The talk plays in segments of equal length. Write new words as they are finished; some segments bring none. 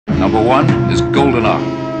Number 1 is Golden Arm.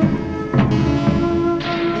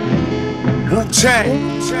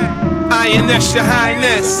 Wu-Tang, INSPECTAH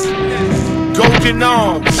Highness, Golden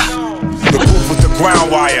Arms. The roof with the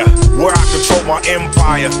ground wire, where I control my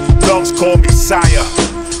empire. Thugs call me sire.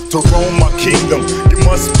 To roam my kingdom, you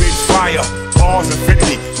must spit fire. Bars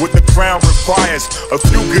infinity, what the crown requires. A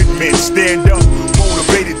few good men stand up,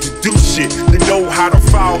 motivated to do shit. You know how to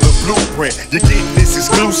follow the blueprint. You get this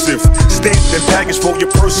exclusive, stamped and packaged for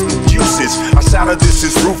your personal uses. Outside of this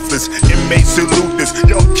is ruthless, inmates salute this.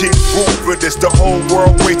 Young kids root for this, the whole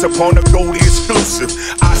world waits upon a Goldie exclusive.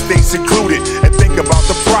 I stay secluded and think about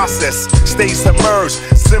the process. Stay submerged,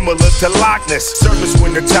 similar to Loch Ness. Service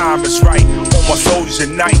when the time is right, on my soldiers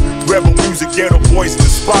unite. Rebel music, ghetto boys in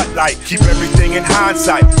the spotlight. Keep everything in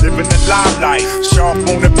hindsight, living the limelight. Sharp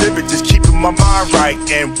on the pivot, just keeping my mind right.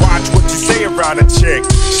 And watch what you say around a chick.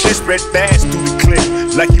 Shit spread fast through the clip,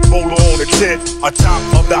 like Ebola on the tip. On top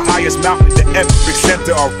of the highest mountain, the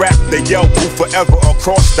epicenter of rap. They yell "Who forever"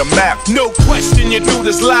 across the map. No question, you do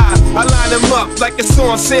this live. I line them up like it's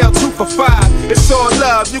on sale, 2 for $5. It's all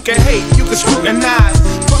love, you can hate, you can scrutinize.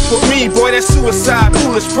 Fuck with me, boy, that's suicide,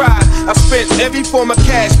 foolish pride. I spent every form of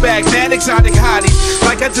cash bag, mad exotic hottie.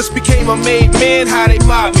 Like I just became a made man, how they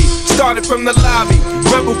mob me. Started from the lobby,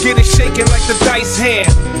 rebel get it shaking like the dice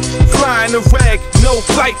hand. Flying the rag, no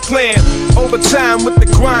flight plan. Overtime with the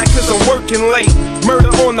grind, cause I'm working late. Murder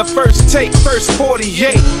on the first take, first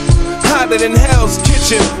 48. Hotter than Hell's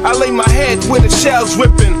Kitchen, I lay my head where the shells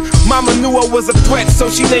ripping. Mama knew I was a threat, so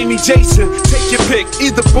she named me Jason. Take your pick,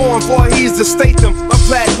 either born or he's the Statham. A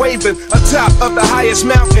flag waving, atop of the highest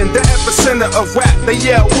mountain. The epicenter of rap, they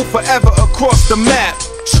yell "Woo forever" across the map.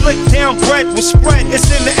 Slick down bread with spread, it's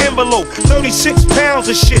in the envelope. 36 pounds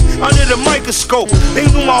of shit under the microscope. They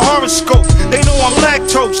knew my horoscope, they know I'm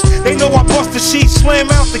lactose. They know I bust the sheet,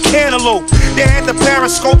 slam out the cantaloupe. They had the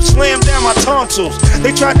periscope, slam down my tonsils.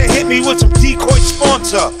 They tried to hit me with some decoy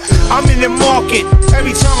sponsor. I'm in the market,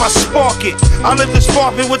 every time I spark it. I live the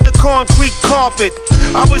sparking with the concrete carpet.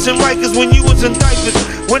 I was in Rikers when you was in diapers.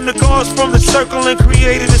 When the guards from the circle and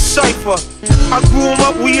created a cipher. I grew them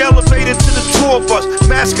up, we elevated to the tour bus.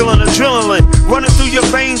 Masculine adrenaline running through your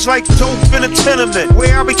veins like dope in a tenement.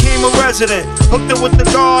 Where I became a resident, hooked up with the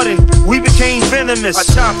garden, we became venomous.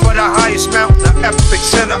 Atop of the highest mountain, the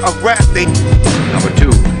epicenter of rap. Number 2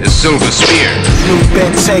 is Silver Spear. New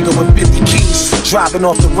Bentayga with 50 keys. Driving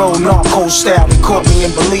off the road, narco style, they caught me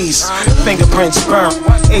in Belize. Fingerprints burnt,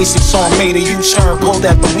 Asics on, made a U-turn, pulled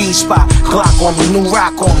at the weed spot. Glock on me, new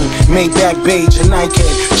rock on me, Maybach beige and Nike.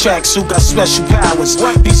 Tracksuit got special powers.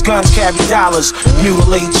 These guns carry dollars.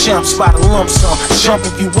 Mutilate chumps by the lump sum. Jump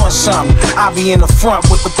if you want something. I be in the front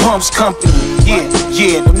with the pumps company.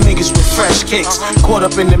 Yeah, the niggas with fresh kicks. Caught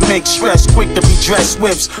up in the mix, stress, quick to be dressed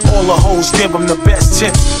whips. All the hoes give them the best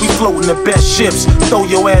tips. We floating the best ships. Throw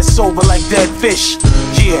your ass over like dead fish.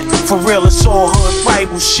 Yeah, for real, it's all hood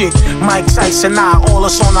Bible shit. Mike Tyson, all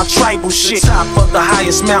us on our tribal shit. Top of the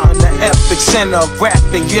highest mountain, the epicenter of rap.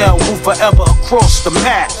 They yell "Woo forever" across the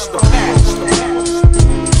map.